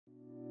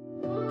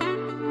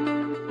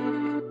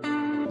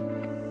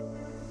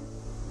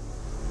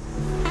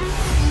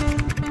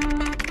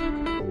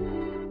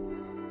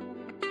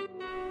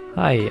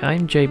Hi,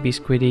 I'm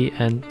jb.squiddy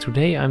and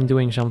today I'm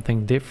doing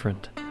something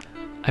different.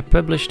 I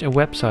published a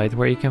website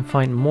where you can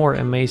find more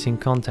amazing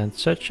content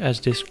such as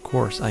this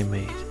course I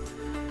made.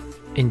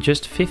 In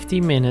just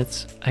 50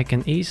 minutes I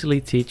can easily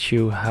teach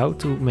you how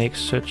to make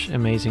such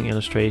amazing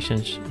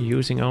illustrations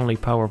using only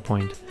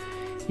PowerPoint.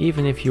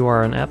 Even if you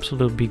are an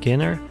absolute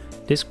beginner,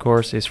 this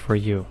course is for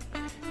you.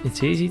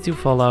 It's easy to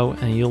follow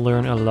and you'll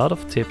learn a lot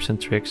of tips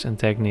and tricks and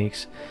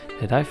techniques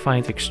that I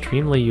find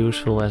extremely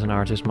useful as an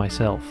artist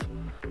myself.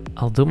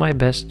 I'll do my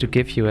best to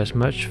give you as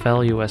much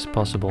value as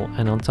possible,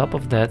 and on top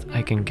of that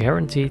I can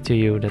guarantee to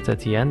you that at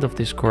the end of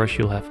this course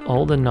you'll have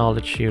all the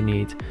knowledge you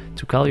need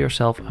to call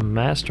yourself a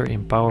master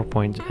in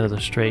PowerPoint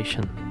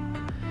illustration.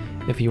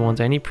 If you want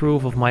any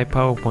proof of my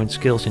PowerPoint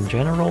skills in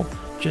general,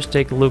 just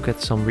take a look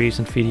at some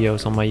recent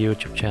videos on my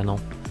YouTube channel.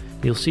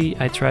 You'll see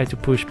I try to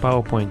push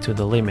PowerPoint to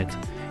the limit.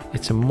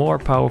 It's a more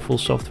powerful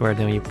software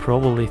than you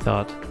probably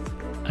thought.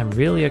 I'm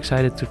really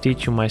excited to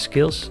teach you my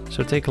skills,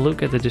 so take a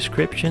look at the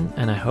description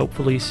and I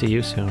hopefully see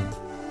you soon.